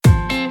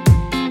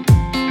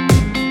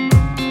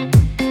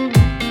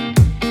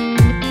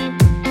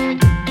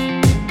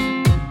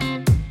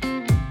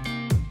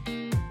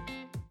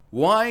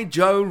Why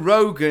Joe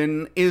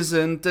Rogan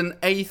isn't an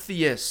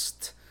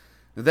atheist.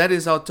 That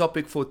is our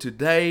topic for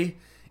today.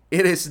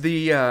 It's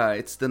the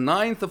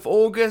 9th of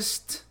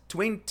August,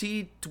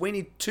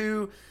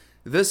 2022.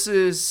 This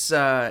is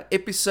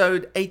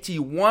episode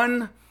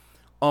 81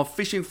 of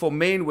Fishing for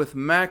Men with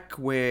Mac,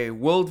 where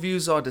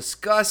worldviews are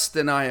discussed,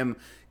 and I am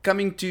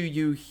coming to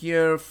you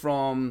here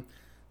from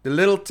the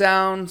little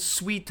town,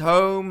 sweet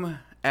home,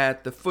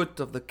 at the foot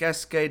of the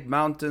Cascade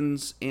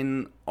Mountains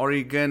in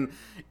Oregon.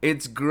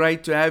 It's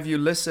great to have you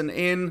listen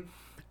in.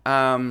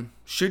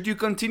 Should you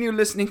continue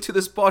listening to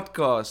this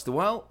podcast?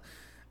 Well,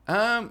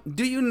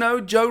 do you know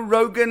Joe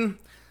Rogan?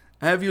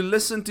 Have you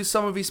listened to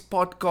some of his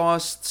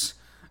podcasts?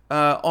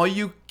 Are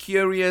you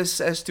curious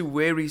as to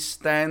where he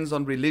stands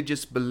on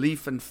religious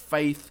belief and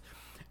faith?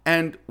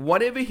 And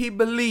whatever he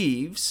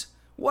believes,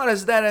 what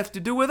does that have to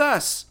do with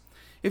us?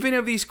 If any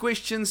of these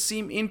questions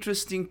seem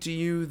interesting to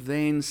you,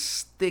 then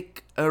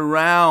stick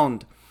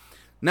around.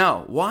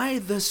 Now, why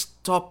this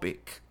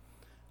topic?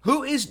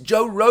 Who is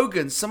Joe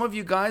Rogan? Some of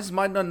you guys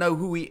might not know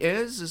who he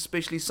is,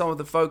 especially some of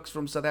the folks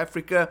from South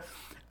Africa.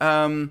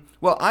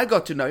 Well, I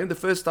got to know him. The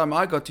first time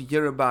I got to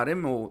hear about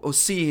him or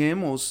see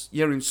him or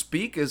hear him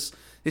speak is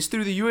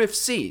through the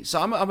UFC.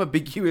 So I'm a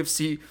big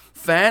UFC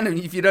fan. And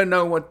if you don't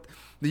know what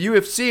the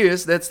UFC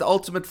is, that's the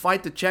Ultimate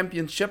Fighter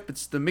Championship.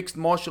 It's the mixed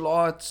martial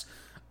arts,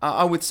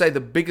 I would say,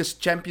 the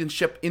biggest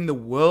championship in the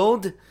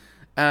world.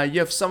 You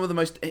have some of the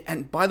most,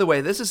 and by the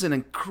way, this is an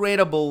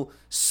incredible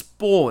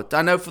sport.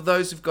 I know for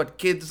those who've got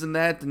kids and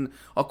that and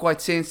are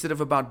quite sensitive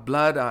about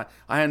blood, I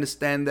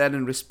understand that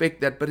and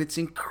respect that, but it's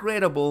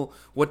incredible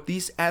what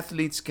these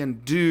athletes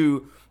can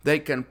do. They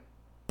can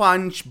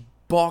punch,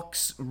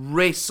 box,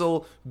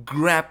 wrestle,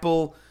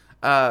 grapple,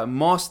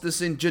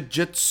 masters in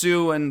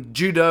jiu-jitsu and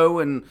judo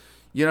and,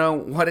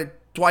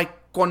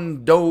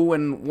 taekwondo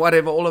and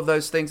whatever, all of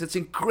those things. It's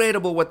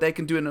incredible what they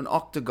can do in an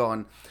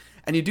octagon.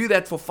 And you do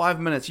that for 5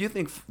 minutes. You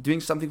think doing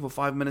something for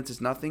 5 minutes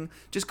is nothing?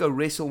 Just go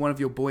wrestle one of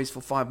your boys for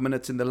 5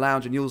 minutes in the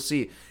lounge and you'll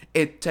see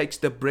it takes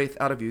the breath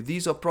out of you.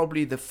 These are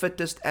probably the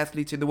fittest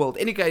athletes in the world.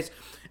 In any case,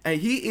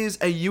 he is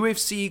a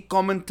UFC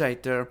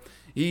commentator.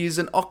 He is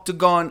an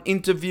octagon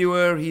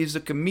interviewer. He is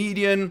a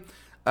comedian,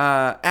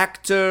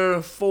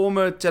 actor,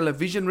 former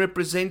television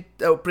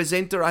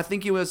presenter. I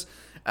think he was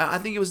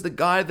the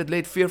guy that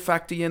led Fear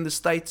Factor here in the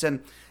States,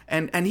 and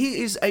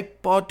he is a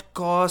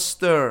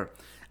podcaster,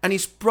 and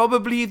he's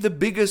probably the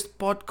biggest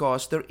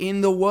podcaster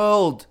in the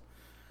world.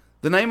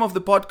 The name of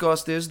the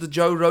podcast is The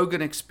Joe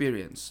Rogan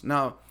Experience.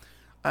 Now,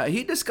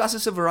 he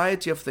discusses a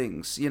variety of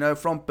things,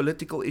 from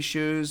political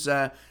issues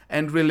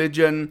and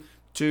religion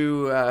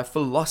to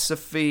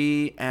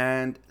philosophy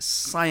and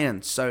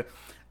science. So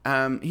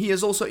he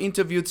has also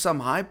interviewed some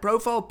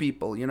high-profile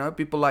people,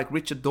 people like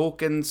Richard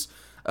Dawkins,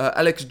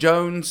 Alex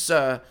Jones,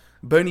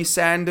 Bernie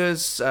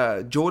Sanders,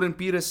 Jordan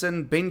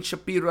Peterson, Ben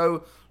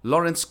Shapiro,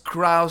 Lawrence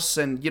Krauss,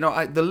 and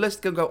the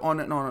list can go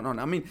on and on and on.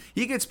 I mean,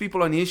 he gets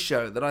people on his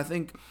show that I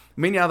think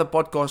many other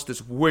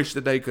podcasters wish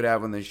that they could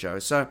have on their show.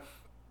 So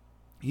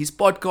his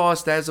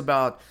podcast has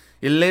about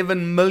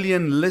 11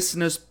 million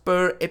listeners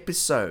per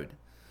episode.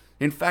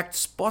 In fact,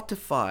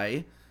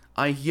 Spotify,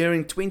 I hear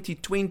in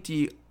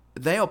 2020,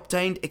 they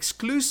obtained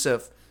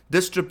exclusive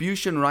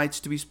distribution rights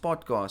to his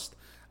podcast.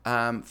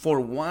 For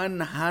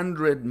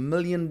 $100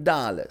 million.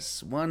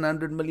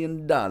 $100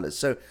 million.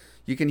 So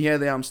you can hear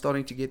there I'm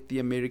starting to get the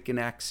American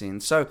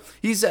accent. So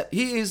he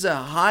is a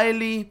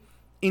highly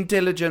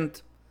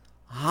intelligent,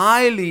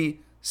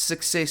 highly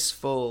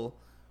successful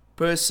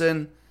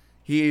person.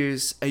 He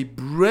is a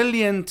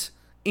brilliant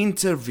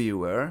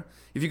interviewer.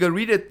 If you go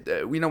read it,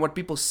 what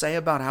people say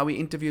about how he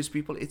interviews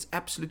people, it's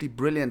absolutely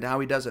brilliant how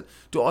he does it.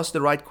 To ask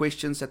the right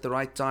questions at the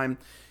right time.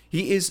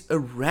 He is a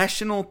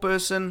rational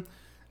person.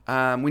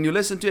 When you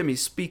listen to him, he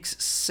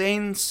speaks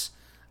sense.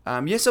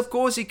 Yes, of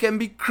course, he can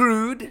be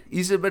crude.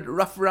 He's a bit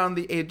rough around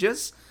the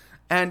edges.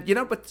 And,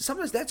 but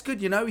sometimes that's good,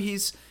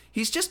 He's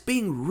just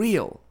being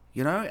real,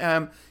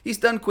 He's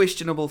done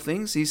questionable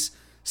things. He's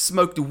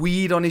smoked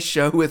weed on his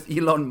show with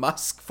Elon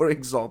Musk, for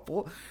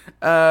example.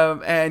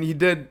 And he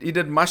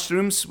did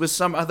mushrooms with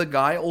some other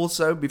guy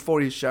also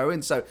before his show.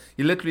 And so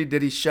he literally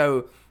did his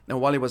show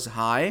while he was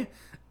high.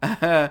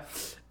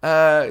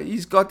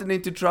 He's gotten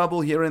into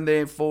trouble here and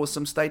there for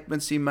some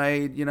statements he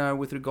made,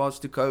 with regards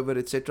to COVID,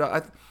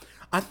 etc.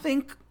 I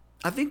think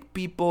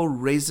people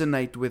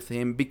resonate with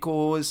him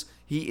because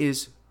he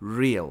is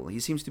real. He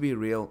seems to be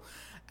real.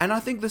 And I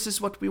think this is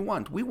what we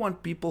want. We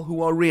want people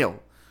who are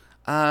real.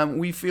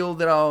 We feel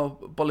that our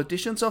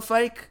politicians are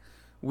fake.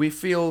 We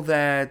feel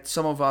that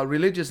some of our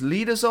religious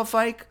leaders are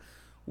fake.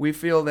 We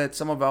feel that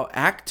some of our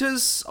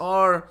actors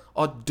are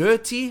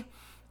dirty.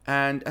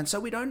 And so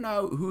we don't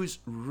know who's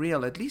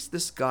real. At least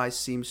this guy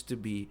seems to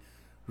be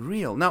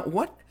real. Now,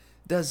 what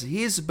does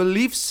his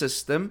belief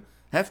system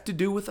have to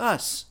do with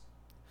us?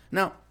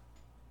 Now,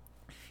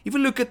 if you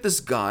look at this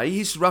guy,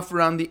 he's rough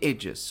around the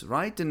edges,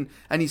 right? And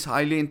he's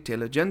highly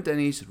intelligent and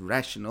he's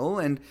rational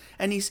and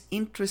he's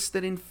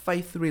interested in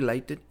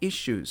faith-related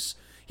issues.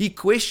 He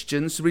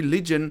questions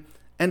religion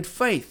and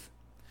faith.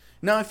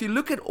 Now, if you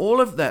look at all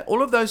of that,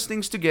 all of those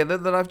things together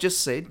that I've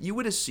just said, you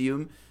would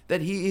assume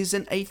that he is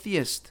an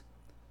atheist.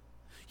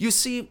 You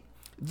see,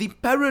 the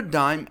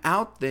paradigm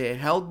out there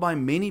held by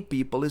many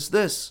people is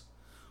this: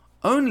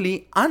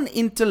 only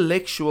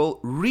unintellectual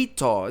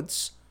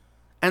retards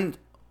and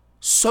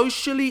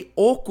socially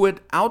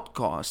awkward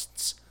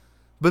outcasts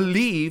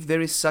believe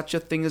there is such a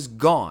thing as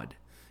God.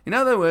 In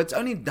other words,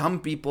 only dumb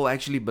people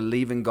actually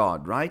believe in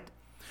God, right?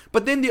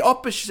 But then the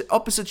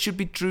opposite should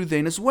be true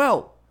then as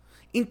well.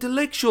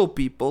 Intellectual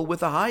people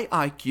with a high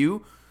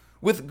IQ,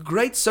 with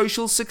great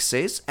social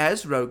success,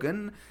 as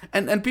Rogan,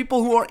 and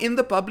people who are in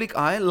the public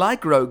eye,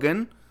 like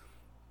Rogan,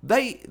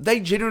 they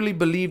generally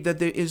believe that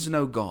there is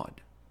no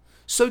God.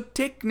 So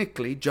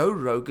technically, Joe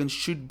Rogan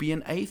should be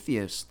an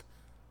atheist,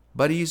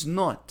 but he's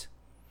not.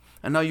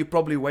 And now you're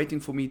probably waiting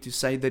for me to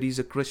say that he's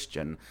a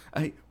Christian.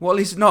 Well,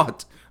 he's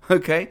not,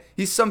 okay?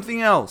 He's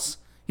something else.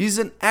 He's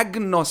an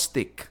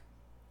agnostic.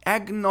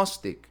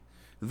 Agnostic.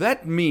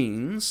 That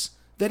means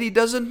that he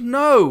doesn't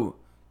know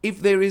if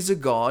there is a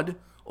God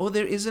or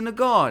there isn't a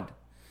God.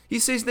 He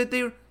says that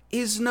there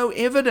is no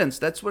evidence.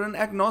 That's what an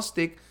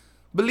agnostic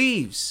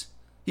believes.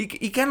 He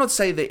cannot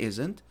say there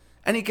isn't,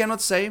 and he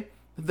cannot say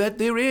that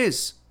there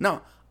is.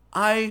 Now,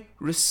 I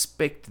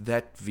respect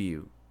that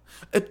view.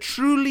 A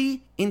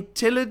truly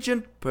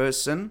intelligent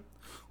person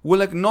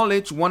will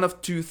acknowledge one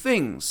of two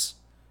things.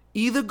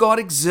 Either God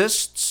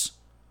exists,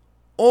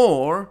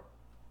 or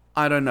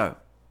I don't know.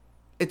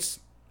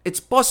 It's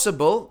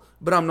possible,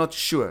 but I'm not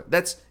sure.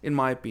 That's in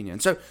my opinion.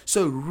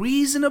 So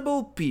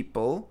reasonable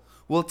people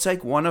will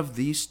take one of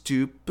these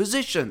two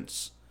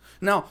positions.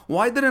 Now,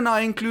 why didn't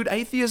I include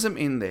atheism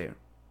in there?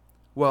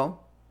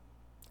 Well,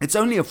 it's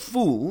only a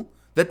fool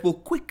that will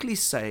quickly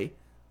say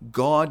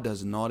God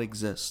does not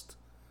exist.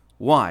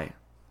 Why?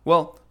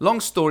 Well,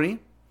 long story,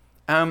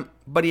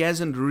 but he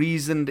hasn't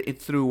reasoned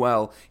it through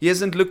well. He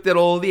hasn't looked at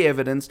all the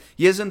evidence.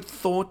 He hasn't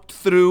thought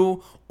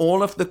through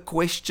all of the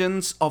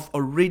questions of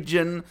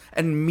origin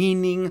and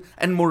meaning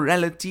and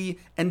morality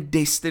and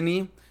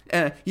destiny.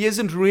 He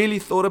hasn't really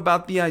thought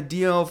about the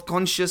idea of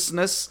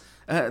consciousness.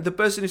 The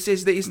person who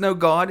says there is no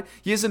God,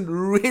 he hasn't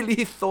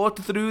really thought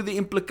through the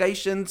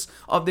implications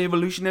of the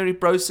evolutionary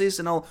process,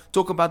 and I'll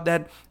talk about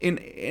that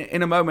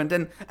in a moment.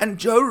 And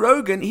Joe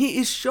Rogan, he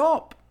is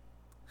sharp.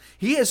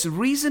 He has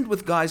reasoned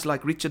with guys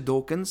like Richard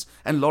Dawkins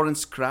and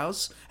Lawrence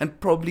Krauss and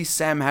probably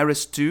Sam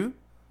Harris too.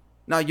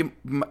 Now,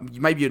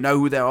 maybe you know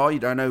who they are, you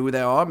don't know who they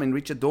are. I mean,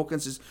 Richard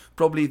Dawkins is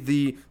probably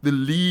the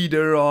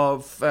leader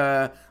of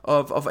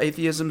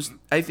atheism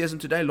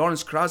today.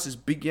 Lawrence Krauss is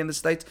big here in the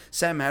States.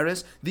 Sam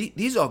Harris,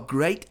 these are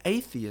great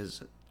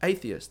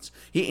atheists.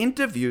 He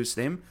interviews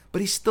them,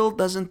 but he still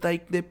doesn't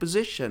take their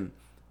position.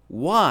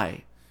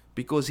 Why?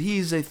 Because he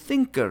is a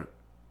thinker.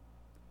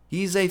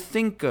 He is a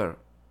thinker.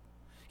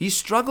 He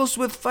struggles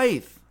with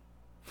faith,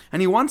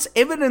 and he wants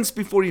evidence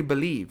before he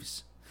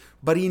believes.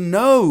 But he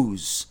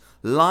knows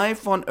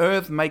life on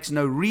earth makes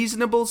no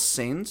reasonable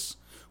sense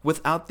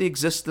without the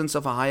existence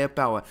of a higher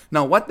power.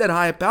 Now, what that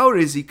higher power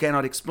is, he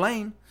cannot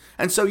explain.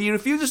 And so he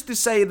refuses to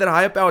say that a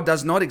higher power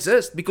does not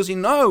exist because he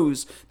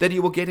knows that he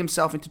will get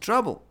himself into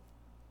trouble.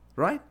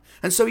 Right?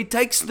 And so he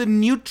takes the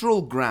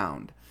neutral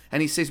ground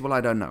and he says, well, I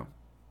don't know.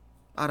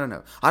 I don't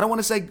know. I don't want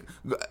to say,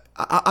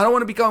 I don't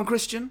want to become a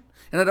Christian.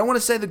 And I don't want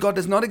to say that God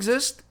does not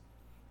exist.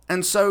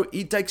 And so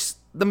he takes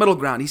the middle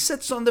ground. He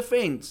sits on the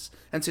fence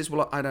and says,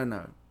 well, I don't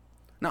know.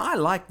 Now, I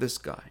like this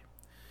guy.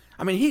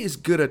 I mean, he is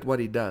good at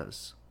what he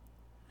does.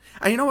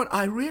 And you know what?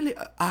 I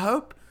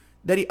hope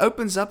that he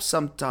opens up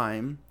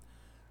sometime.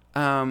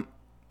 I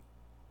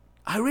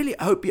really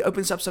hope he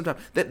opens up sometime.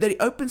 That he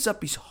opens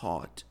up his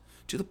heart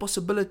to the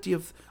possibility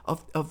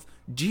of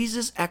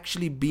Jesus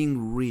actually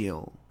being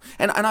real.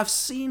 And I've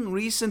seen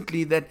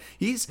recently that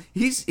he's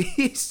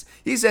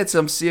had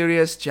some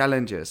serious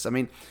challenges. I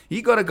mean,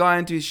 he got a guy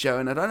into his show,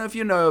 and I don't know if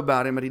you know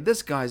about him, but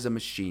this guy's a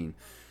machine.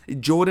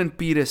 Jordan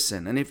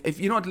Peterson. And if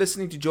you're not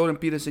listening to Jordan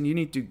Peterson, you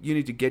need to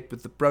get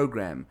with the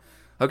program.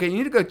 Okay, you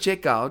need to go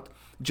check out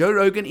Joe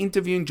Rogan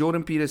interviewing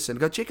Jordan Peterson.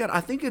 Go check out,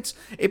 I think it's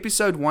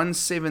episode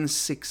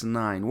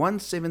 1769.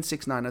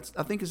 1769,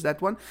 I think it's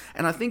that one.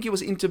 And I think he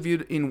was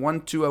interviewed in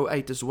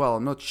 1208 as well,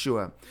 I'm not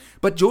sure.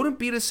 But Jordan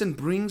Peterson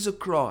brings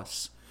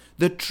across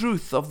the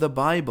truth of the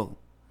Bible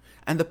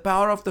and the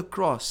power of the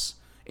cross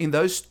in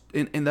those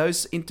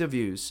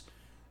interviews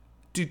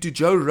to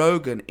Joe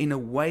Rogan in a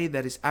way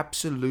that is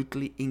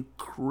absolutely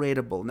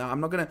incredible. Now,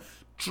 I'm not going to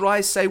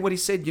try say what he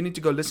said. You need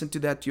to go listen to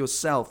that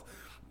yourself.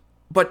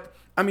 But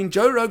I mean,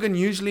 Joe Rogan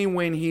usually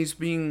when he's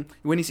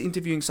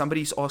interviewing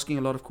somebody, he's asking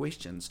a lot of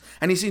questions.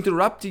 And he's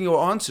interrupting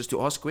your answers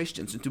to ask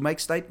questions and to make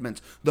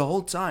statements the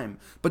whole time.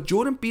 But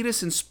Jordan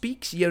Peterson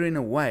speaks here in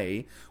a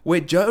way where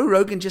Joe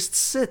Rogan just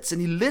sits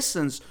and he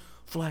listens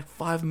for like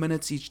 5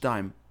 minutes each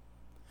time.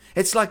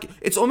 It's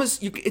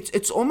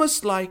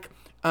almost like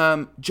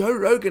Joe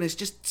Rogan is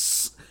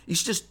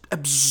just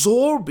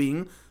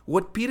absorbing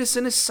what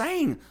Peterson is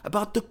saying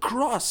about the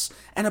cross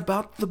and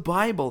about the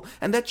Bible.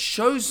 And that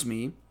shows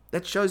me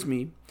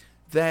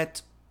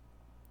that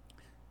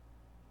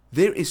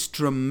there is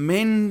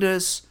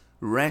tremendous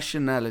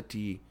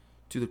rationality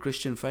to the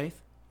Christian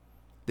faith.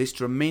 There's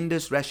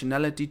tremendous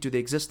rationality to the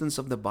existence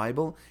of the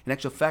Bible. In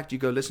actual fact, you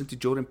go listen to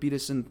Jordan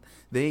Peterson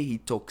there, he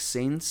talks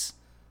sense.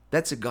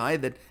 That's a guy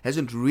that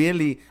hasn't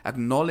really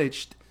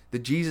acknowledged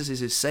that Jesus is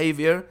his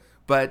Savior,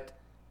 but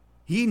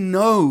he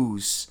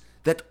knows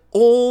that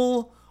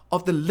all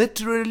of the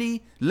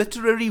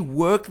literary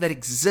work that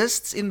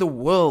exists in the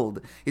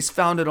world is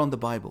founded on the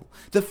Bible.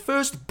 The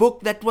first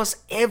book that was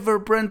ever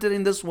printed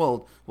in this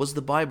world was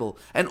the Bible,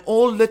 and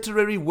all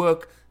literary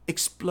work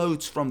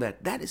explodes from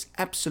that. That is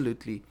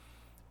absolutely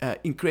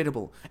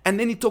incredible. And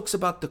then he talks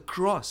about the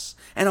cross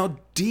and how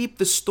deep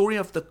the story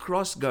of the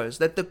cross goes,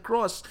 that the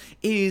cross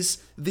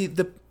is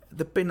the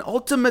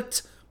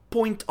penultimate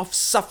point of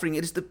suffering.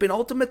 It is the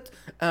penultimate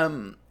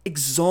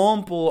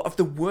example of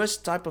the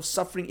worst type of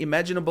suffering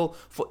imaginable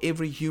for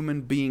every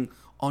human being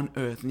on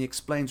earth. And he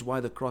explains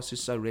why the cross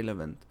is so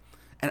relevant.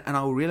 And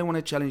I really want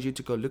to challenge you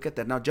to go look at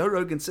that. Now, Joe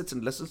Rogan sits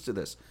and listens to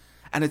this,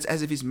 and it's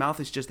as if his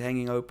mouth is just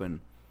hanging open.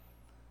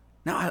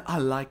 Now, I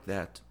like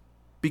that,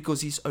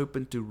 because he's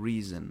open to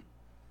reason.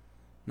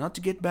 Now,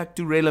 to get back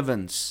to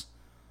relevance,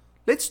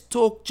 let's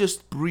talk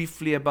just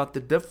briefly about the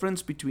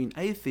difference between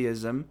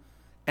atheism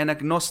and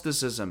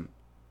agnosticism.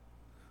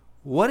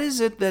 What is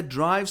it that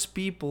drives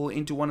people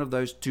into one of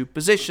those two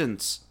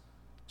positions?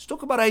 Let's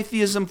talk about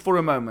atheism for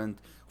a moment.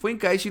 For in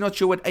case you're not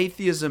sure what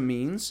atheism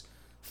means,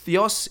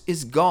 theos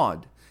is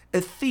God. A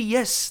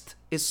theist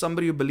is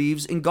somebody who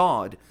believes in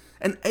God.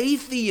 An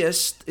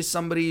atheist is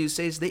somebody who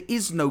says there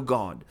is no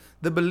God.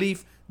 The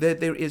belief that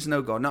there is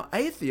no God. Now,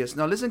 atheists,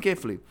 now listen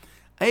carefully.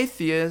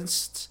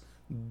 Atheists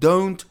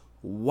don't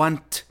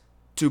want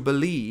to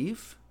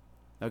believe,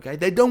 okay?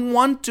 They don't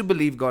want to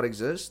believe God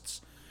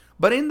exists,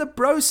 but in the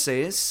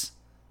process,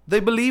 they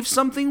believe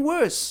something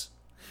worse.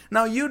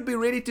 Now, you'd be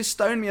ready to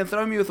stone me and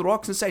throw me with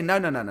rocks and say,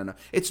 no.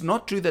 It's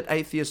not true that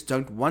atheists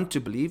don't want to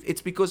believe.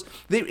 It's because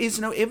there is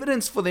no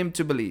evidence for them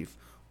to believe.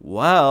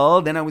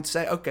 Well, then I would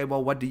say, okay,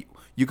 well, what do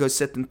you go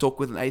sit and talk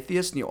with an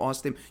atheist and you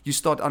ask them, you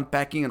start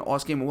unpacking and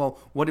asking him, well,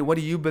 what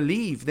do you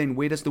believe? Then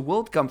where does the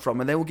world come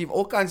from? And they will give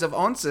all kinds of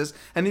answers.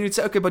 And then you'd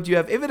say, okay, but do you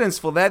have evidence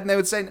for that? And they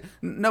would say,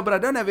 no, but I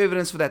don't have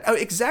evidence for that. Oh,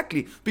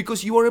 exactly,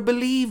 because you are a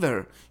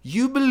believer.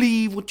 You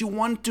believe what you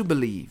want to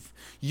believe.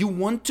 You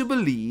want to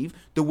believe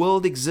the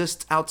world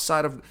exists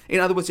outside of, in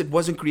other words, it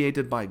wasn't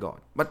created by God.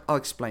 But I'll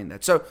explain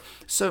that.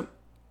 So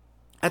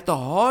at the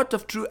heart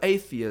of true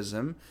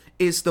atheism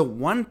is the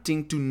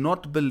wanting to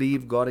not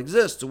believe God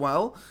exists.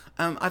 Well,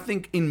 I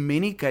think in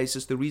many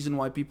cases the reason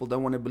why people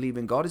don't want to believe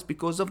in God is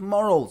because of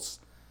morals.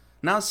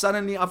 Now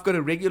suddenly I've got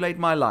to regulate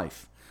my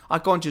life. I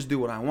can't just do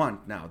what I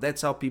want now.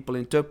 That's how people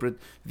interpret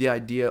the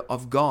idea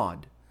of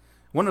God.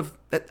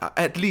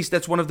 At least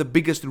that's one of the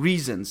biggest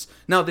reasons.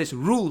 Now there's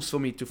rules for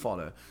me to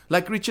follow.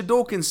 Like Richard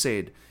Dawkins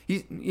said.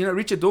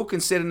 Richard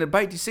Dawkins said in a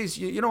debate, he says,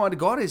 you know what,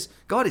 God is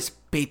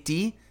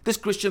petty. This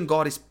Christian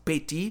God is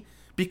petty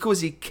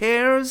because he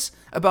cares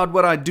about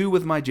what I do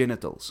with my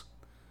genitals.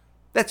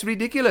 That's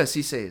ridiculous,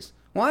 he says.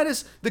 Why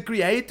does the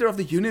creator of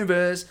the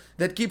universe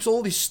that keeps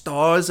all these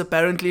stars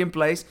apparently in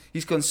place,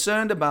 he's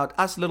concerned about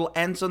us little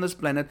ants on this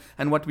planet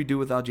and what we do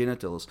with our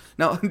genitals?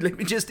 Now, let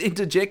me just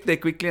interject there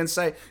quickly and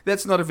say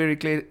that's not a very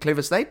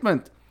clever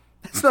statement.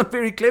 That's not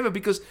very clever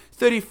because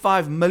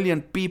 35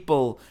 million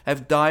people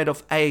have died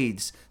of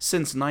AIDS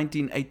since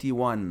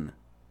 1981.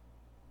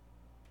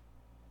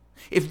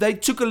 If they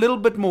took a little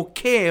bit more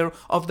care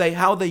of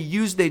how they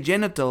use their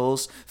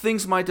genitals,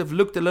 things might have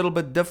looked a little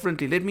bit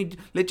differently.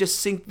 Let's just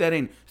sink that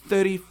in.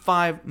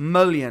 35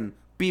 million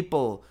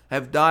people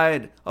have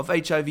died of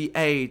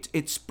HIV/AIDS.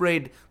 It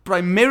spread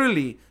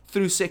primarily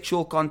through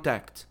sexual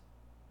contact.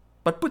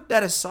 But put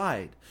that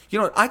aside. You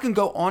know, I can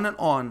go on and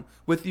on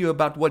with you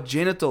about what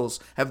genitals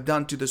have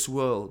done to this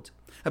world,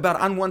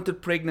 about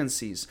unwanted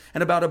pregnancies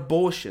and about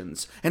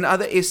abortions and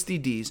other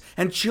STDs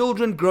and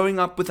children growing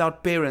up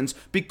without parents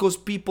because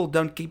people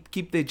don't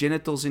keep their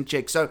genitals in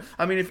check. So,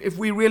 I mean, if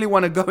we really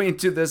want to go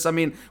into this, I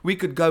mean, we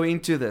could go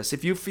into this.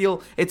 If you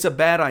feel it's a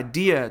bad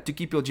idea to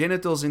keep your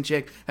genitals in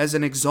check as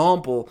an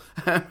example,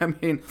 I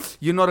mean,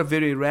 you're not a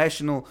very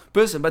rational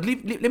person. But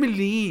let me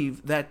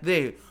leave that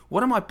there.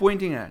 What am I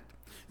pointing at?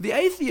 The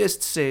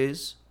atheist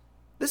says,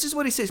 this is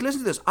what he says.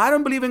 Listen to this. I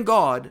don't believe in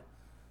God,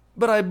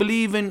 but I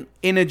believe in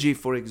energy,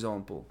 for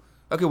example.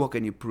 Okay, well,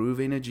 can you prove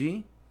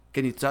energy?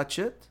 Can you touch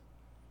it?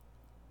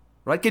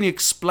 Right? Can you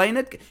explain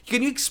it?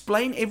 Can you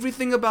explain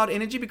everything about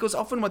energy? Because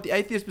often what the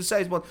atheist will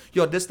say is, well,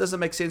 this doesn't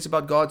make sense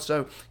about God,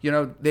 so,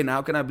 then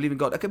how can I believe in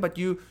God? Okay, but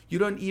you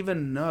don't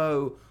even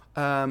know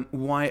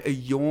why a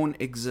yawn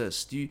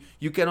exists.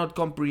 You cannot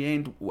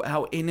comprehend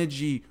how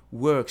energy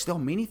works. There are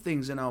many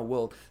things in our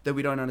world that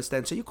we don't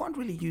understand, so you can't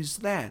really use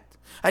that.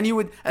 And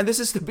this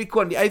is the big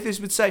one. The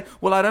atheist would say,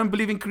 well, I don't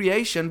believe in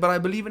creation, but I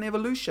believe in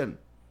evolution.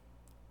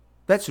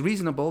 That's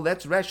reasonable.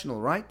 That's rational,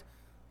 right?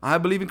 I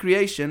believe in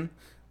creation.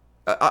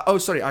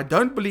 I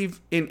don't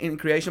believe in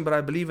creation, but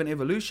I believe in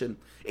evolution.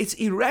 It's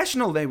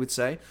irrational, they would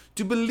say,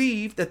 to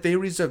believe that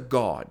there is a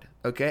God,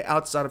 okay,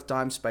 outside of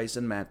time, space,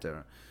 and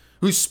matter.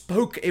 who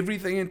spoke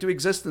everything into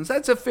existence.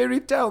 That's a fairy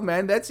tale,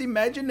 man. That's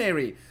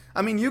imaginary.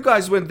 I mean, you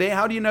guys weren't there.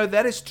 How do you know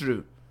that is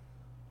true?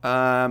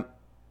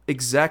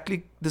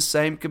 Exactly the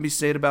same can be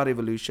said about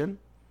evolution.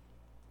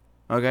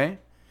 Okay?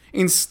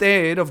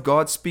 Instead of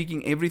God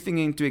speaking everything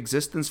into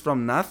existence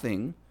from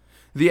nothing,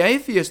 the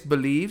atheist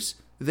believes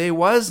there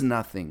was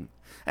nothing.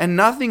 And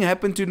nothing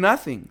happened to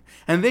nothing.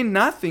 And then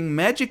nothing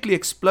magically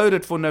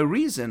exploded for no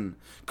reason,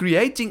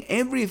 creating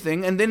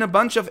everything, and then a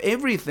bunch of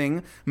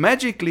everything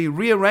magically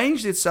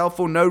rearranged itself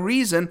for no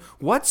reason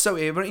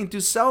whatsoever into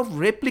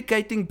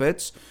self-replicating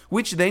bits,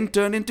 which then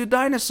turned into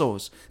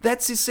dinosaurs.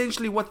 That's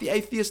essentially what the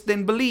atheist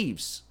then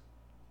believes.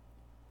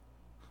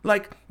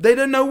 Like, they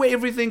don't know where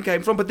everything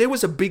came from, but there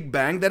was a Big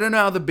Bang. They don't know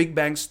how the Big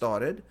Bang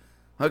started.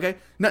 Okay?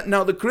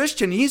 Now the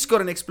Christian, he's got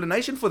an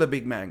explanation for the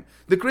Big Bang.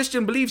 The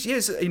Christian believes,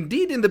 yes,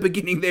 indeed, in the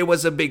beginning there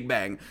was a Big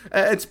Bang.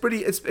 It's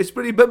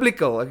pretty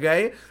biblical.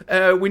 Okay?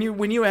 When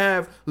you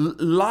have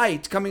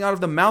light coming out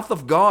of the mouth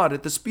of God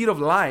at the speed of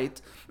light,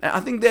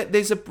 I think that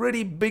there's a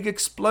pretty big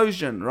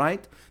explosion,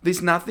 right?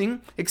 There's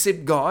nothing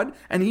except God,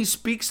 and He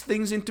speaks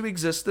things into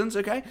existence.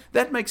 Okay?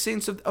 That makes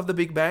sense of the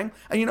Big Bang.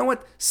 And you know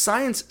what?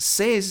 Science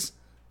says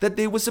that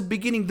there was a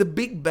beginning. The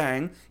Big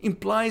Bang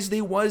implies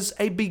there was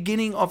a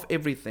beginning of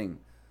everything.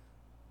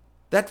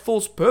 That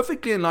falls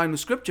perfectly in line with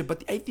Scripture,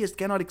 but the atheist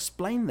cannot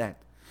explain that.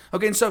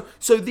 Okay, and so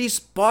these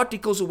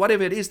particles or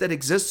whatever it is that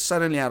exists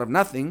suddenly out of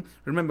nothing,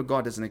 remember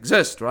God doesn't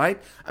exist, right?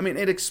 I mean,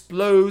 it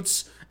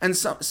explodes, and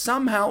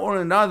somehow or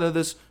another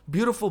this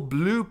beautiful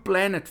blue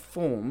planet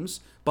forms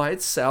by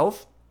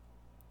itself,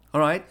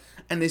 all right?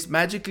 And there's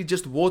magically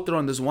just water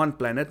on this one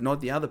planet,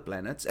 not the other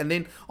planets. And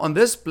then on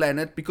this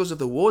planet, because of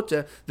the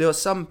water, there are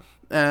some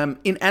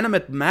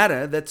inanimate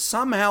matter that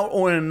somehow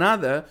or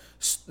another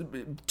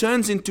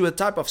turns into a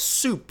type of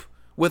soup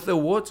with the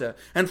water.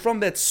 And from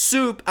that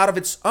soup, out of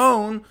its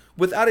own,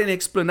 without any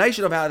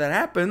explanation of how that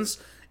happens,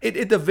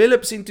 it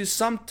develops into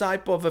some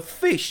type of a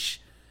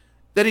fish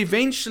that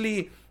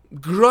eventually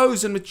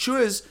grows and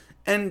matures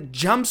and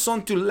jumps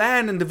onto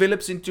land and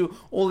develops into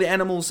all the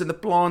animals and the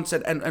plants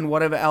and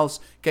whatever else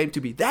came to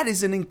be. That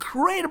is an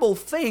incredible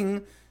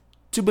thing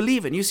to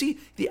believe in. You see,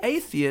 the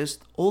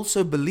atheist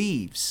also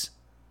believes.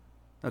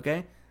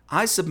 Okay?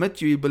 I submit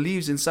to you, he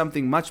believes in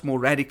something much more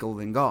radical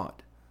than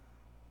God.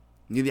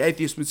 The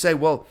atheist would say,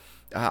 well,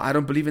 I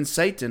don't believe in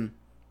Satan,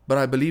 but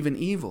I believe in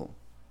evil.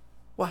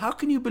 Well, how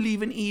can you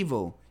believe in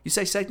evil? You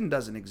say Satan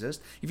doesn't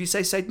exist. If you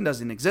say Satan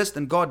doesn't exist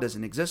and God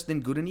doesn't exist, then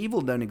good and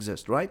evil don't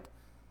exist, right?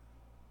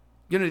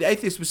 You know, the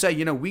atheist would say,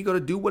 we got to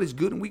do what is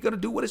good and we got to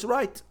do what is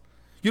right.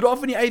 You'd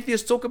often hear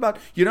atheists talk about,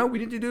 we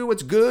need to do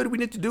what's good, we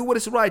need to do what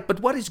is right. But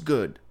what is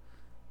good?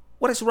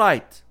 What is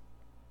right?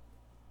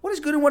 What is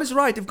good and what is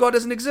right if God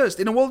doesn't exist?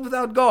 In a world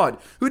without God,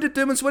 who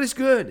determines what is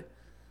good?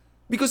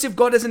 Because if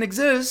God doesn't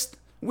exist,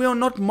 we are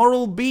not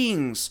moral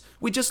beings.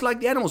 We're just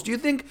like the animals. Do you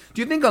think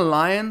a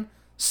lion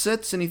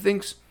sits and he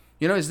thinks,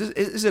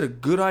 is it a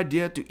good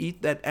idea to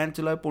eat that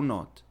antelope or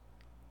not?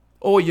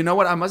 Or, you know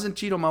what, I mustn't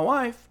cheat on my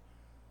wife.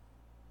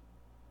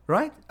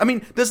 Right? I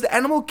mean, does the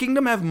animal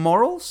kingdom have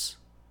morals?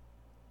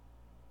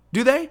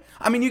 Do they?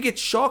 I mean, you get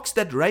sharks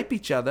that rape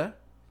each other.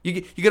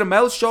 You get a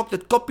male shark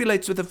that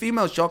copulates with a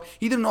female shark.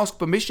 He didn't ask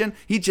permission.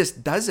 He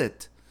just does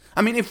it.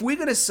 I mean, if we're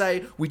going to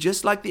say we're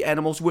just like the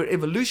animals, we're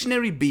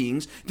evolutionary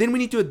beings, then we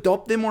need to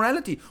adopt their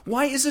morality.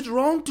 Why is it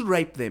wrong to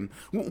rape them?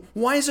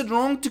 Why is it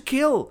wrong to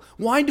kill?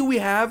 Why do we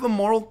have a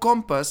moral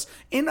compass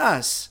in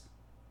us?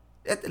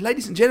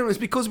 Ladies and gentlemen, it's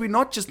because we're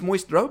not just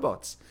moist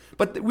robots.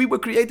 But we were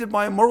created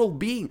by a moral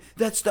being.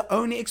 That's the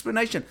only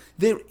explanation.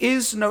 There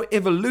is no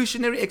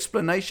evolutionary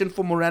explanation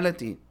for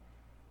morality.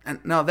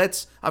 And now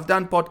I've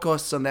done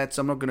podcasts on that,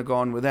 so I'm not going to go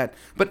on with that.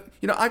 But,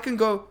 I can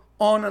go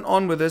on and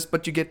on with this,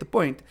 but you get the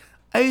point.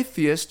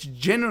 Atheists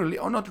generally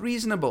are not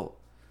reasonable.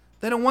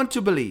 They don't want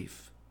to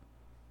believe.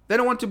 They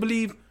don't want to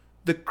believe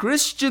the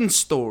Christian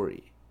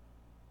story.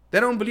 They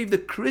don't believe the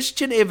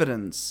Christian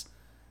evidence.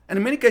 And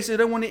in many cases, they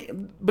don't want to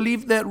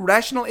believe the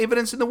rational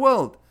evidence in the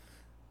world.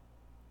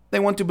 They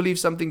want to believe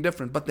something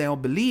different, but they are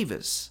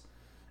believers.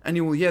 And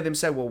you will hear them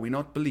say, well, we're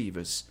not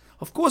believers.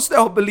 Of course they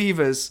are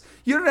believers.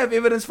 You don't have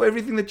evidence for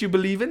everything that you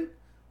believe in.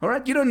 All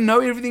right? You don't know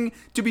everything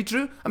to be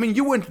true. I mean,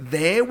 you weren't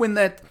there when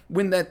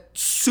that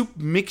soup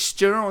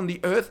mixture on the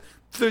earth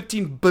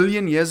 13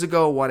 billion years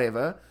ago or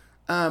whatever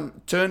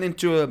turned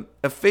into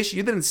a fish.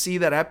 You didn't see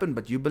that happen,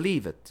 but you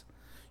believe it.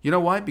 You know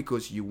why?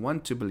 Because you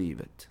want to believe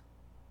it.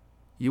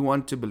 You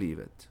want to believe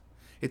it.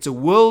 It's a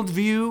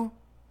worldview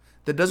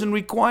that doesn't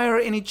require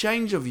any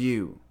change of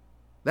you.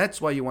 That's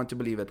why you want to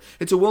believe it.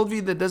 It's a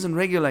worldview that doesn't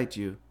regulate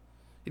you.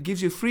 It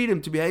gives you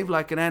freedom to behave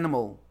like an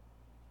animal.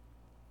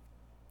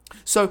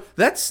 So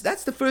that's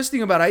the first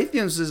thing about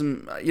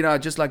atheism,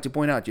 I'd just like to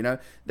point out,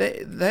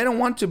 they don't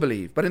want to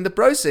believe. But in the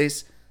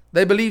process,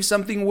 they believe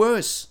something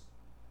worse.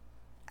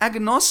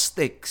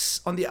 Agnostics,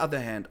 on the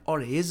other hand,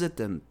 are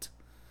hesitant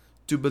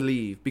to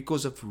believe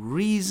because of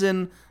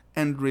reason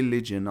and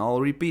religion.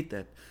 I'll repeat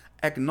that.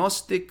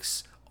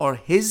 Agnostics are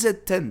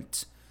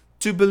hesitant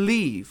to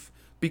believe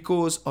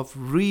because of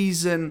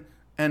reason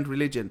and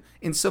religion.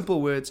 In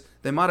simple words,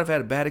 they might have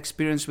had a bad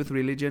experience with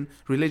religion.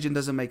 Religion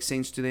doesn't make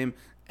sense to them,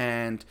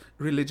 and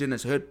religion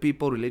has hurt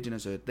people. Religion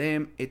has hurt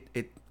them.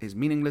 It is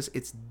meaningless.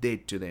 It's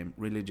dead to them,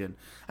 religion.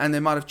 And they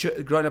might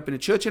have grown up in a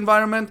church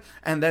environment,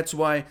 and that's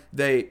why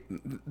they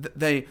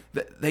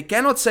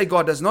cannot say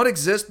God does not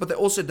exist, but they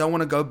also don't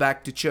want to go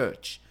back to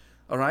church.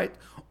 All right?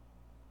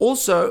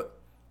 Also,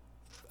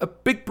 a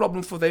big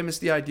problem for them is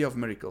the idea of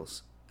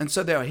miracles. And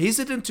so they are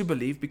hesitant to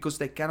believe because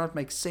they cannot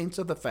make sense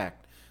of the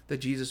fact that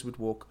Jesus would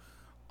walk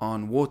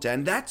on water.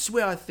 And that's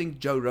where I think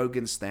Joe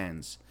Rogan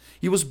stands.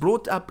 He was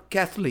brought up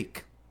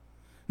Catholic.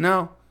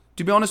 Now,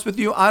 to be honest with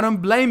you, I don't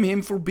blame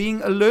him for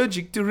being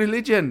allergic to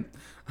religion.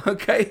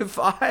 Okay, if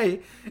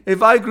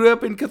I grew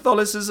up in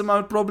Catholicism, I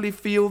would probably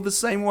feel the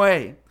same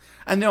way.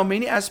 And there are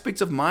many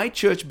aspects of my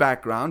church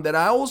background that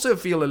I also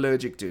feel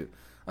allergic to.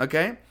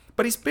 Okay?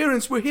 But his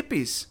parents were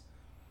hippies.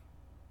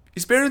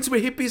 His parents were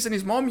hippies, and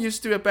his mom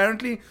used to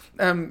apparently,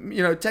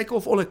 take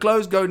off all her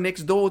clothes, go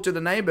next door to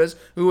the neighbors,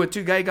 who were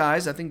two gay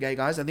guys, and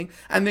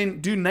then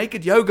do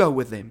naked yoga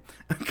with them.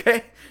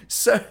 Okay?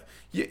 So,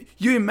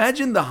 you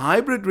imagine the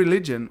hybrid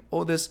religion,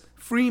 or this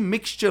free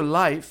mixture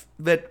life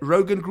that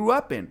Rogan grew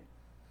up in.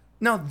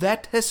 Now,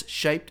 that has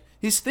shaped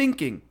his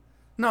thinking.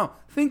 Now,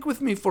 think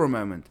with me for a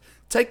moment.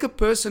 Take a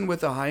person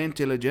with a high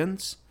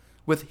intelligence,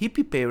 with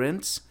hippie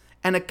parents,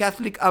 and a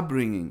Catholic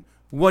upbringing.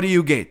 What do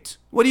you get?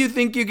 What do you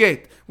think you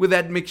get with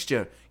that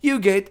mixture? You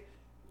get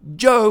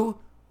Joe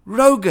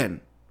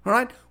Rogan, all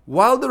right?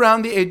 Wild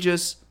around the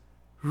edges,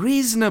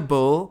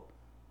 reasonable,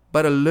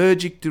 but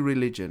allergic to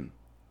religion.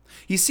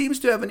 He seems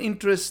to have an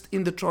interest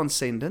in the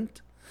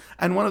transcendent.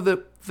 And one of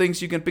the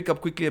things you can pick up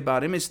quickly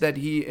about him is that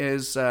he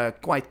is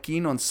quite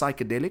keen on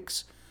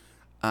psychedelics.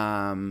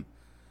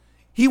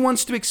 He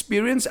wants to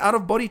experience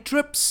out-of-body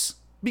trips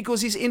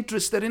because he's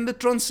interested in the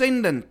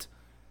transcendent.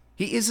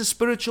 He is a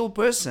spiritual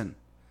person.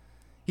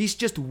 He's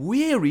just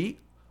weary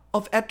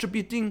of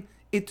attributing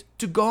it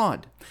to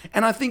God.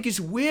 And I think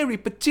he's weary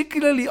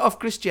particularly of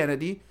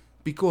Christianity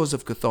because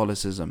of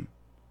Catholicism.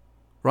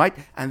 Right?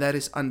 And that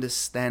is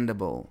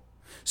understandable.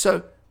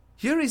 So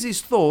here is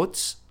his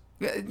thoughts,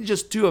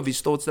 just two of his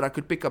thoughts that I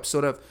could pick up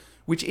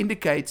which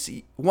indicates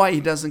why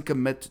he doesn't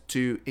commit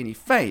to any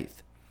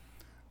faith.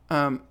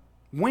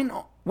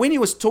 When he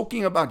was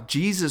talking about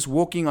Jesus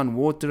walking on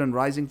water and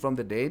rising from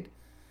the dead,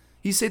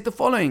 he said the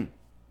following: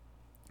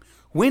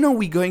 when are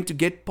we going to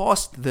get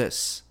past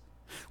this?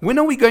 When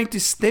are we going to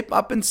step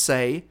up and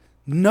say,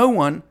 no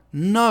one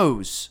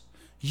knows?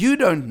 You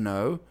don't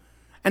know,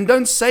 and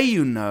don't say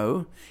you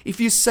know. If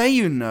you say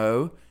you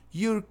know,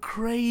 you're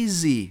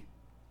crazy.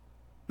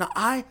 Now,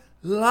 I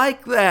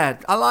like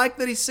that. I like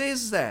that he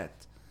says that.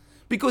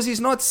 Because he's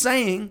not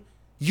saying,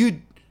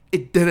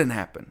 it didn't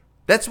happen.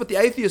 That's what the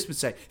atheist would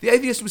say. The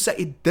atheist would say,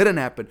 it didn't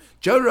happen.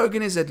 Joe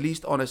Rogan is at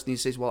least honest, and he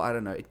says, well, I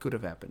don't know. It could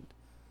have happened.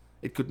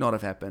 It could not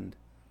have happened.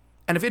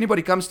 And if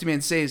anybody comes to me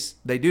and says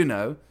they do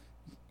know,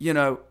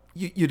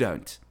 you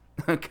don't.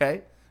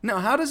 Okay? Now,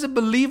 how does a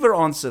believer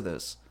answer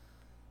this?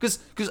 Because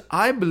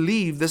I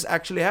believe this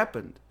actually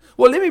happened.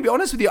 Well, let me be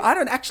honest with you. I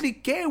don't actually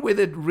care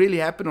whether it really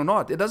happened or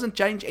not. It doesn't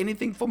change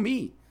anything for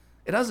me.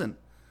 It doesn't.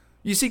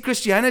 You see,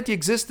 Christianity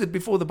existed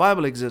before the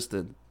Bible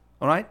existed.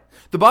 All right?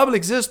 The Bible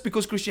exists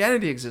because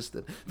Christianity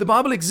existed. The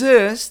Bible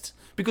exists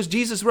because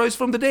Jesus rose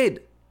from the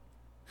dead.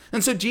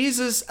 And so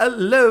Jesus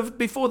lived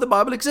before the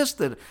Bible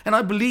existed. And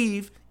I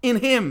believe in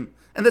him.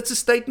 And that's a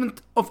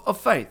statement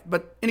of faith.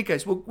 But in any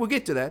case, we'll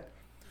get to that.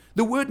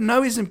 The word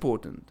know is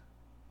important.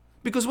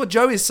 Because what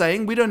Joe is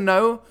saying, we don't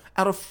know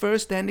out of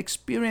first-hand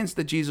experience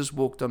that Jesus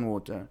walked on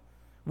water.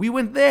 We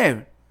went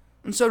there.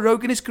 And so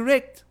Rogan is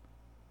correct.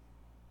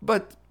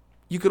 But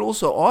you could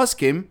also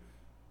ask him,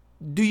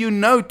 do you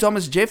know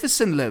Thomas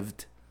Jefferson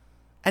lived?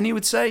 And he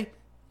would say,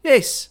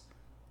 yes.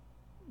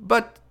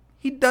 But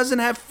he doesn't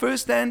have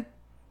first-hand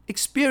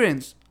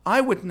experience,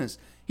 eyewitness.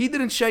 He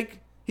didn't shake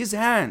his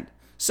hand.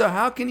 So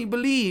how can he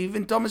believe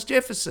in Thomas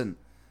Jefferson?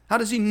 How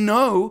does he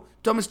know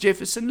Thomas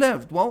Jefferson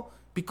lived? Well,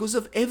 because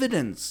of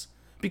evidence.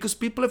 Because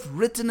people have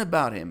written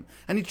about him.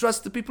 And he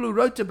trusts the people who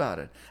wrote about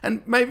it.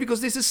 And maybe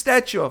because there's a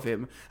statue of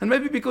him. And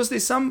maybe because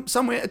there's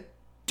somewhere a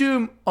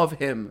tomb of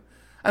him.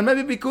 And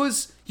maybe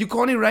because you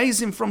can't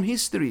erase him from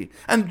history.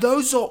 And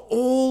those are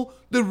all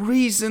the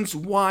reasons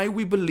why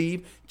we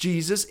believe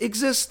Jesus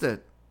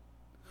existed.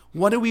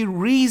 What do we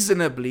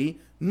reasonably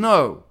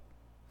know?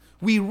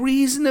 We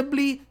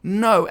reasonably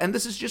know, and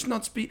this is just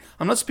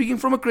I'm not speaking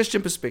from a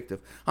Christian perspective.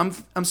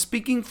 I'm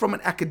speaking from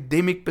an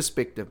academic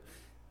perspective.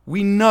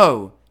 We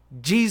know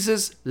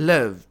Jesus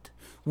lived.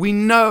 We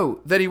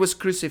know that he was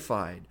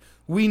crucified.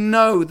 We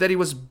know that he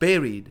was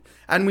buried.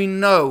 And we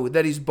know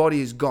that his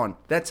body is gone.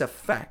 That's a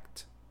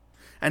fact.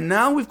 And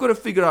now we've got to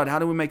figure out how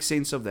do we make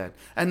sense of that.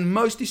 And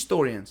most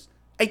historians,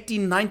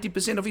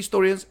 80-90% of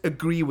historians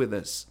agree with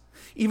this.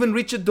 Even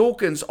Richard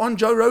Dawkins on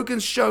Joe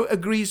Rogan's show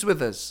agrees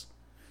with us.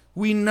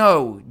 We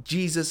know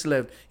Jesus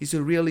lived. He's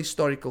a real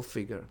historical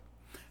figure.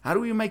 How do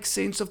we make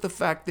sense of the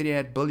fact that he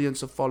had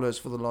billions of followers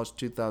for the last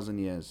 2,000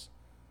 years?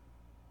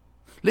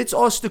 Let's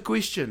ask the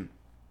question,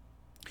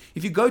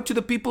 If you go to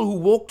the people who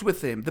walked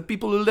with him, the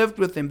people who lived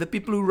with him, the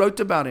people who wrote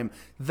about him,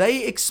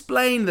 they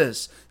explain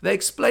this. They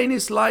explain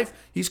his life,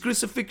 his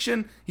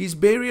crucifixion, his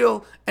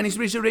burial, and his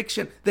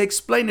resurrection. They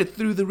explain it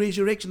through the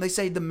resurrection. They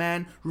say the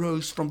man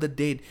rose from the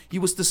dead. He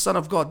was the Son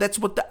of God. That's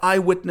what the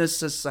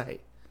eyewitnesses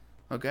say.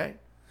 Okay?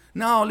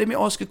 Now, let me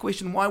ask a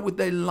question. Why would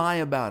they lie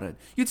about it?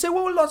 You'd say,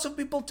 well, lots of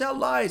people tell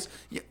lies.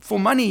 For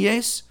money,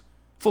 yes.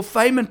 For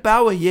fame and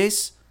power,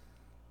 yes.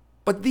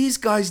 But these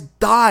guys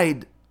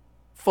died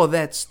for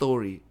that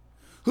story.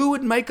 Who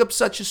would make up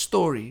such a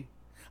story?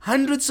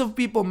 Hundreds of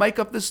people make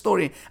up the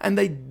story and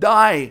they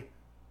die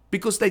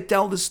because they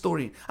tell the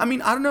story. I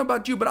mean, I don't know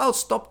about you, but I'll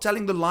stop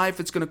telling the lie if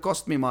it's going to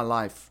cost me my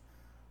life.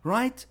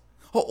 Right?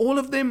 Are all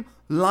of them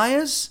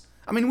liars?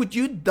 I mean, would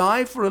you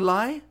die for a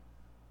lie?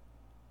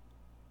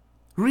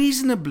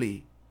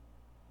 Reasonably.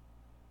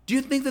 Do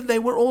you think that they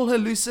were all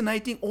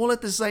hallucinating all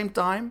at the same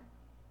time?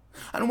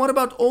 And what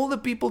about all the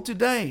people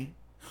today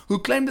who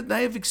claim that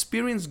they have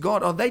experienced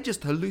God? Are they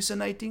just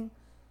hallucinating?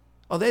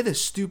 Are they the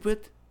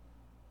stupid?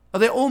 Are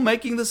they all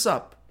making this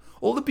up?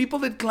 All the people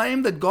that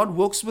claim that God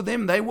walks with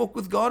them, they walk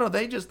with God, are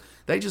they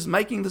just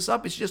making this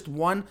up? It's just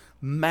one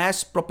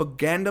mass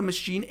propaganda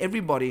machine.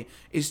 Everybody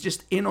is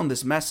just in on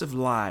this massive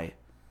lie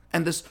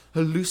and this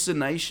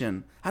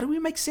hallucination. How do we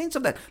make sense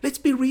of that? Let's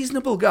be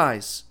reasonable,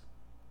 guys.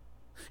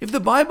 If the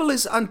Bible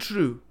is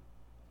untrue,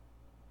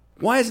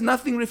 why has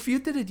nothing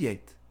refuted it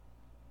yet?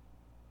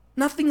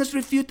 Nothing has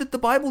refuted the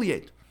Bible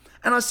yet.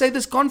 And I say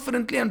this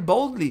confidently and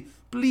boldly.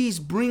 Please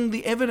bring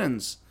the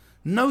evidence.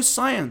 No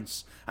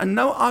science and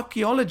no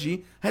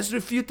archaeology has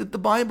refuted the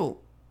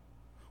Bible.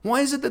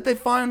 Why is it that they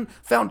found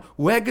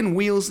wagon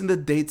wheels in the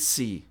Dead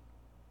Sea,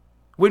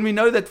 when we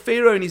know that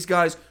Pharaoh and his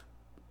guys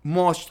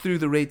marched through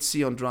the Red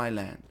Sea on dry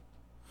land?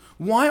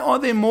 Why are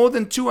there more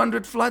than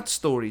 200 flood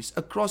stories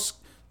across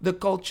the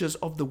cultures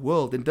of the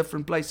world in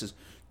different places?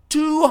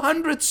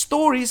 200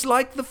 stories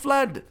like the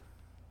flood.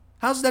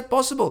 How's that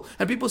possible?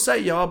 And people say,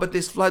 yeah, but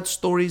there's flood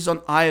stories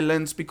on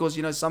islands because,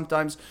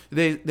 sometimes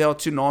there are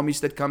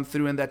tsunamis that come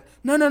through and that.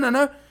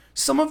 No.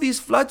 Some of these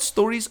flood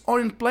stories are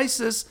in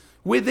places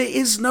where there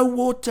is no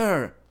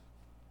water.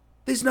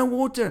 There's no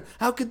water.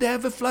 How could they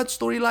have a flood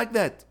story like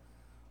that?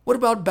 What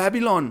about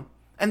Babylon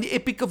and the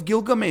Epic of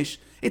Gilgamesh?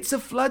 It's a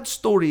flood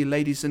story,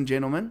 ladies and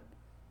gentlemen.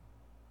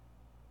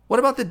 What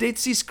about the Dead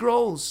Sea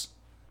Scrolls?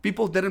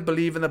 People didn't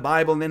believe in the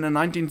Bible, and then in the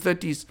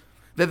 1930s,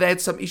 that they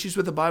had some issues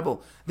with the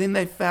Bible. Then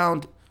they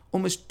found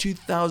almost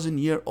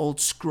 2,000-year-old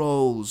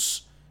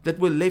scrolls that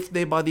were left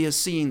there by the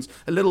Essenes.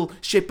 A little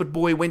shepherd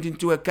boy went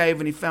into a cave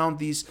and he found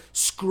these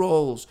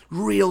scrolls,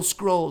 real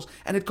scrolls,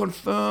 and it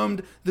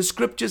confirmed the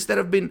scriptures that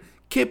have been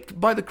kept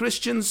by the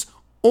Christians.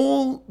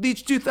 All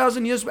these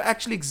 2,000 years were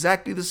actually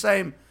exactly the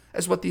same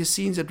as what the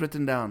Essenes had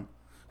written down.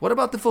 What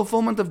about the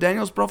fulfillment of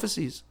Daniel's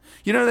prophecies?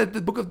 You know that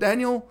the book of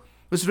Daniel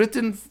was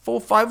written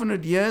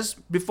 400-500 years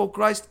before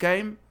Christ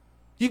came?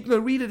 You can go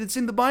read it. It's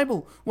in the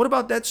Bible. What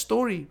about that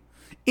story?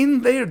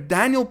 In there,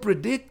 Daniel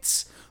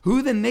predicts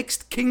who the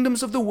next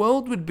kingdoms of the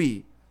world would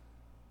be.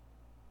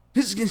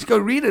 Just go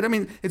read it. I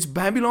mean, it's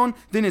Babylon,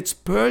 then it's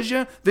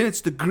Persia, then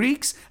it's the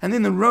Greeks, and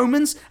then the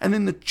Romans, and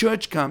then the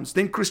church comes.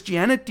 Then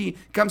Christianity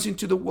comes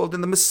into the world,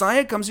 and the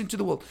Messiah comes into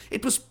the world.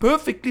 It was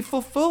perfectly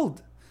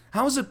fulfilled.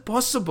 How is it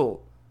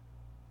possible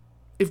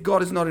if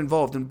God is not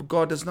involved and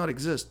God does not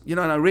exist? And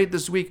I read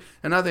this week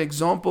another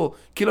example,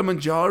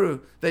 Kilimanjaro.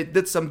 They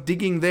did some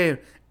digging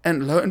there,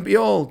 and lo and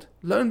behold,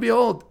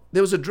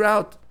 there was a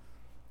drought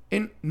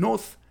in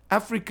North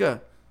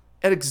Africa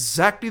at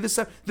exactly the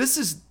same. This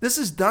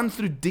is done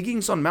through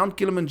diggings on Mount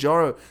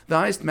Kilimanjaro, the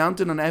highest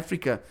mountain in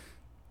Africa,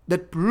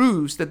 that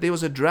proves that there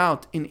was a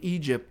drought in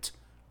Egypt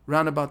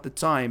round about the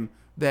time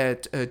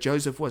that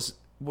Joseph was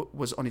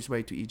on his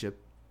way to Egypt.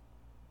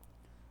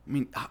 I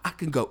mean, I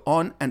can go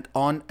on and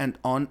on and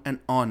on and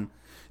on.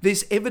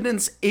 There's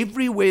evidence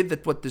everywhere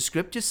that what the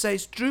scriptures say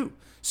is true.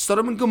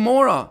 Sodom and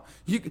Gomorrah.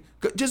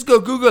 Just go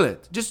Google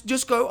it.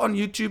 Just go on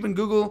YouTube and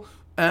Google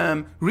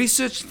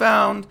research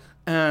found,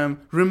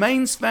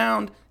 remains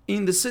found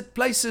in the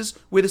places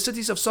where the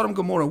cities of Sodom and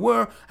Gomorrah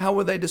were. How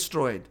were they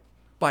destroyed?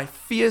 By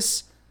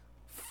fierce,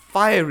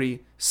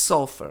 fiery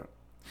sulfur.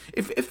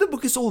 If the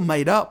book is all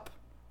made up,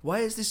 why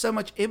is there so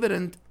much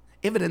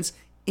evidence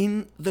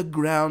in the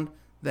ground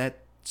that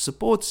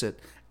supports it?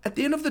 At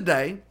the end of the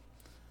day,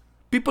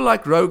 people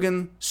like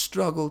Rogan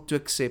struggle to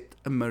accept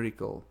a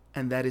miracle,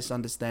 and that is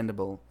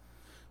understandable.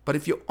 But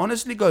if you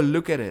honestly go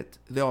look at it,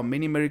 there are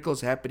many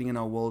miracles happening in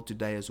our world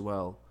today as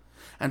well.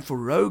 And for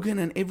Rogan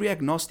and every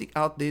agnostic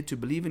out there to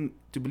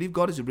believe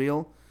God is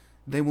real,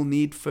 they will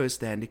need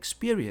first-hand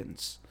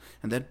experience.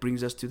 And that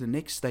brings us to the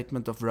next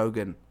statement of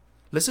Rogan.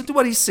 Listen to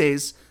what he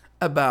says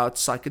about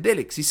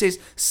psychedelics. He says,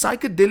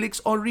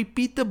 psychedelics are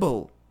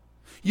repeatable.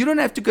 You don't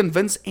have to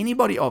convince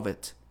anybody of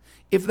it.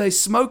 If they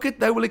smoke it,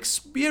 they will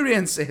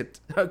experience it.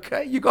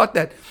 Okay, you got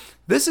that.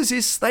 This is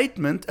his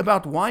statement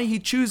about why he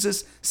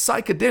chooses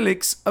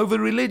psychedelics over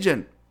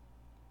religion.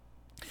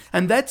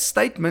 And that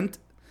statement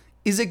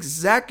is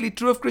exactly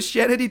true of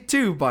Christianity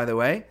too, by the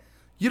way.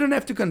 You don't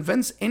have to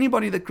convince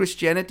anybody that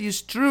Christianity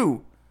is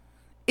true.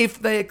 If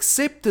they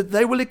accept it,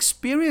 they will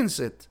experience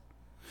it.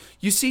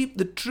 You see,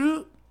 the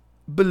true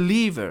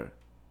believer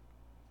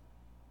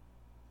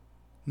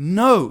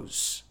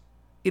knows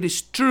it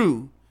is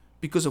true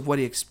because of what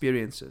he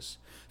experiences.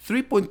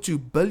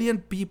 3.2 billion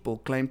people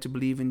claim to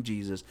believe in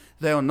Jesus.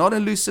 They are not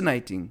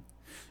hallucinating.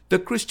 The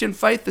Christian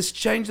faith has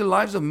changed the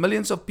lives of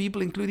millions of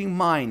people, including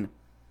mine.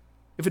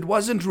 If it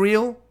wasn't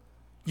real,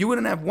 you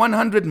wouldn't have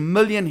 100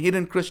 million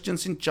hidden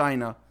Christians in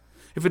China.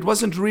 If it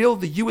wasn't real,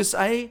 the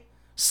USA,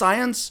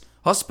 science,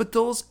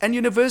 hospitals, and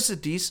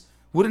universities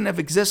wouldn't have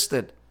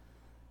existed.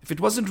 If it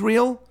wasn't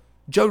real,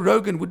 Joe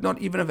Rogan would not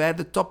even have had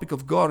the topic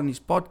of God on his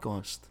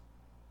podcast.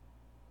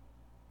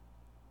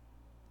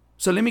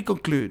 So let me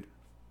conclude.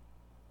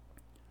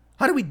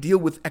 How do we deal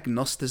with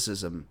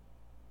agnosticism?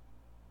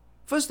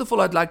 First of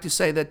all, I'd like to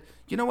say that,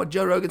 you know what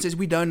Joe Rogan says,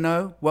 we don't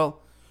know? Well,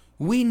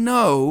 we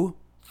know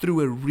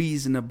through a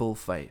reasonable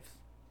faith.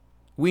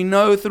 We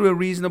know through a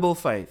reasonable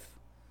faith.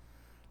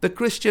 The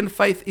Christian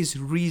faith is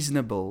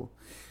reasonable.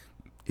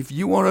 If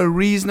you are a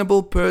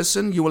reasonable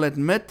person, you will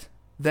admit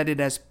that it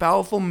has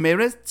powerful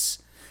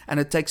merits and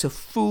it takes a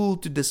fool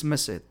to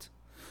dismiss it.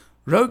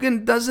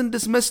 Rogan doesn't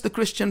dismiss the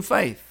Christian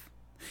faith.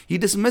 He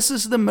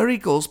dismisses the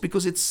miracles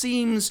because it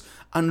seems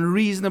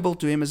unreasonable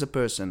to him as a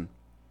person.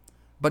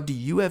 But do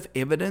you have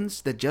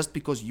evidence that just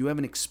because you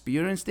haven't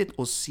experienced it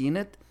or seen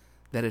it,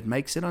 that it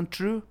makes it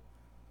untrue?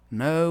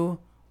 No,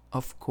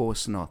 of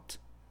course not.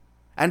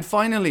 And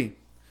finally,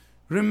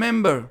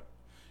 remember,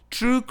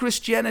 true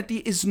Christianity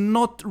is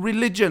not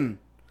religion.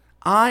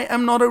 I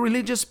am not a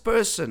religious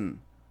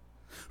person.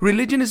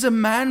 Religion is a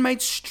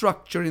man-made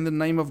structure in the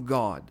name of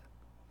God.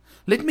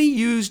 Let me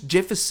use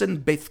Jefferson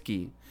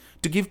Bethke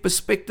to give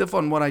perspective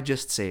on what I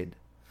just said.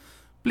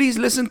 Please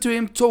listen to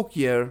him talk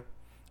here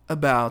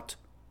about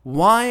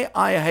why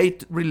I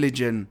hate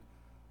religion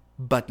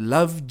but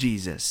love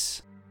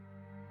Jesus.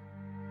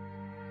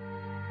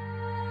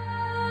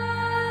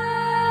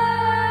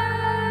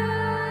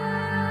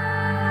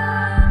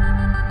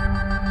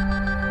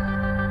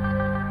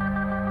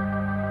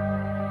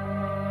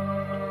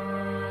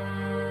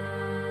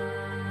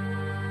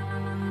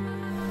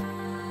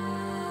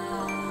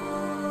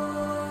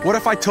 What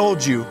if I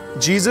told you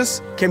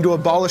Jesus came to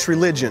abolish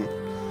religion?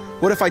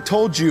 What if I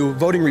told you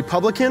voting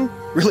Republican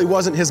really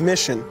wasn't his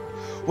mission?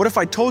 What if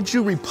I told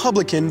you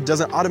Republican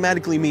doesn't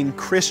automatically mean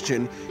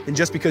Christian, and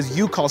just because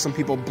you call some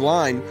people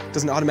blind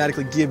doesn't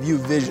automatically give you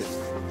vision?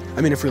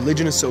 I mean, if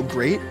religion is so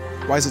great,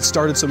 why has it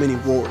started so many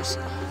wars?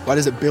 Why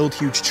does it build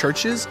huge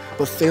churches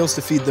but fails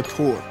to feed the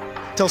poor?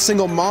 Tell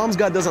single moms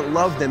God doesn't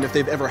love them if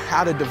they've ever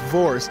had a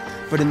divorce,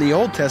 but in the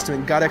Old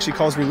Testament, God actually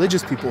calls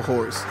religious people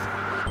whores.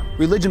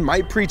 Religion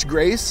might preach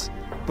grace,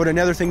 but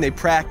another thing they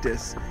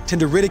practice, tend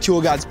to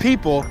ridicule God's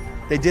people.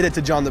 They did it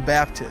to John the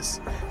Baptist.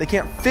 They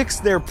can't fix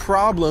their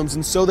problems,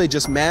 and so they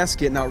just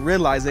mask it, not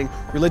realizing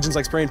religion's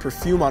like spraying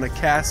perfume on a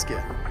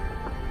casket.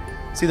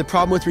 See, the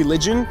problem with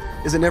religion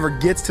is it never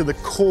gets to the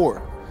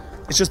core.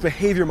 It's just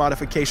behavior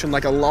modification,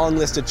 like a long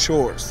list of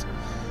chores.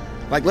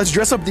 Like, let's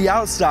dress up the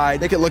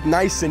outside, make it look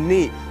nice and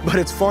neat. But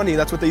it's funny,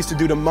 that's what they used to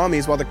do to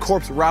mummies while the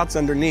corpse rots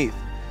underneath.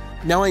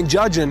 Now I ain't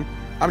judging,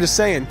 I'm just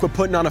saying, quit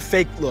putting on a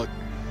fake look.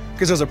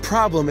 Because there's a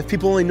problem if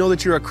people only know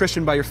that you're a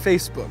Christian by your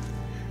Facebook.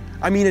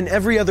 I mean, in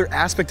every other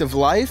aspect of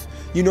life,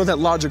 you know that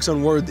logic's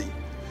unworthy.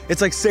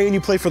 It's like saying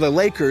you play for the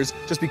Lakers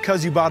just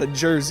because you bought a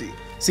jersey.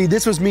 See,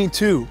 this was me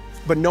too,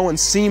 but no one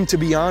seemed to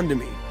be on to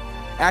me.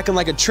 Acting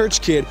like a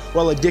church kid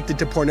while addicted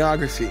to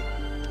pornography.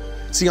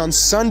 See, on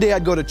Sunday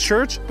I'd go to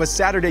church, but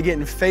Saturday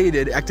getting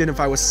faded, acting if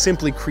I was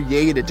simply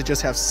created to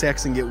just have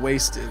sex and get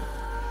wasted.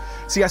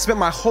 See, I spent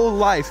my whole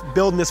life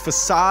building this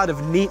facade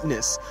of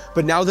neatness,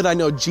 but now that I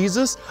know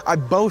Jesus, I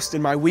boast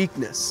in my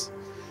weakness.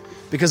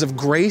 Because if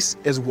grace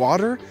is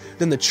water,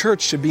 then the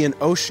church should be an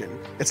ocean.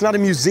 It's not a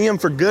museum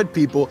for good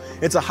people,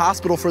 it's a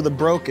hospital for the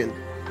broken,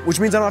 which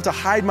means I don't have to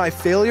hide my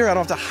failure, I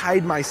don't have to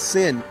hide my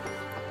sin,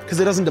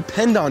 because it doesn't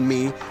depend on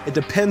me, it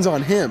depends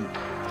on Him.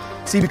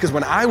 See, because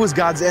when I was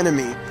God's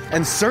enemy,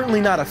 and certainly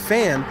not a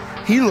fan,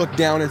 He looked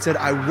down and said,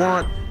 I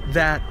want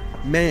that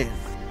man.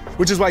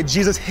 Which is why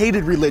Jesus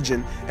hated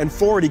religion, and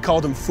for it He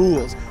called them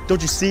fools.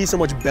 Don't you see so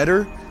much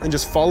better than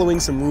just following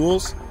some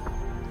rules?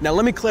 Now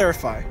let me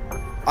clarify.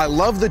 I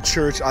love the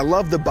church, I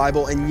love the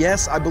Bible, and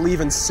yes, I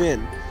believe in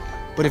sin.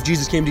 But if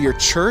Jesus came to your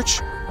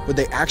church, would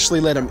they actually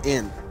let Him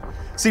in?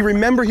 See,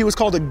 remember He was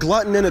called a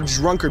glutton and a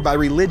drunkard by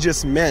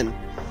religious men.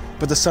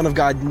 But the Son of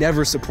God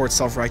never supports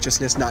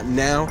self-righteousness, not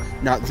now,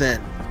 not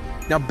then.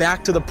 Now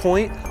back to the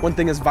point, one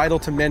thing is vital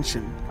to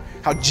mention.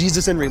 How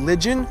Jesus and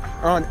religion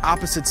are on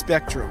opposite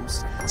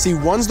spectrums. See,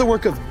 one's the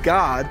work of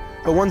God,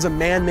 but one's a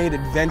man-made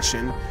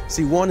invention.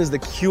 See, one is the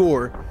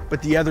cure,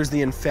 but the other's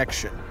the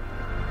infection.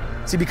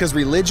 See, because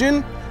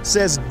religion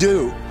says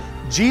do,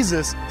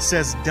 Jesus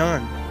says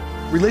done.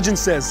 Religion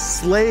says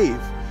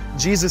slave,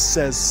 Jesus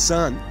says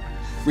son.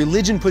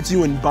 Religion puts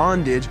you in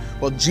bondage,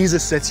 while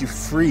Jesus sets you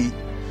free.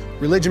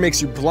 Religion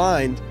makes you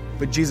blind,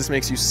 but Jesus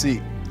makes you see.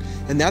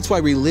 And that's why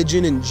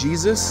religion and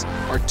Jesus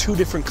are two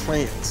different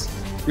clans.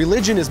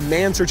 Religion is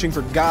man searching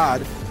for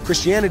God.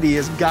 Christianity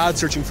is God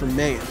searching for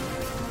man.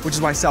 which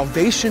is why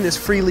salvation is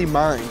freely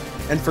mine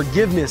and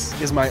forgiveness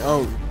is my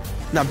own,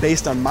 not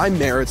based on my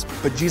merits,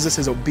 but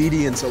Jesus'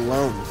 obedience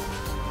alone.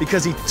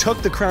 Because he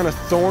took the crown of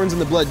thorns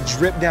and the blood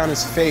dripped down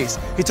his face.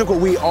 He took what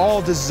we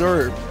all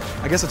deserved.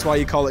 I guess that's why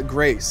you call it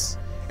grace.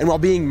 And while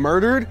being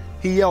murdered,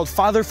 he yelled,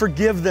 "Father,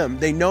 forgive them.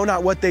 They know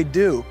not what they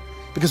do."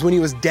 Because when he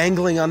was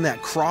dangling on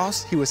that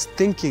cross, he was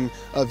thinking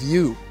of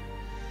you.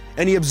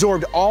 And he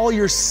absorbed all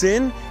your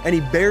sin and he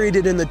buried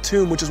it in the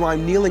tomb, which is why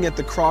I'm kneeling at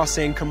the cross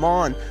saying, come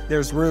on,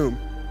 there's room.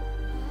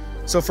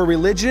 So for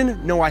religion,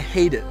 no, I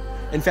hate it.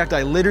 In fact,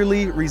 I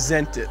literally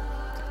resent it.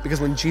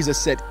 Because when Jesus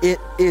said, "It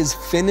is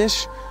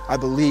finished," I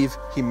believe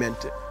he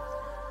meant it.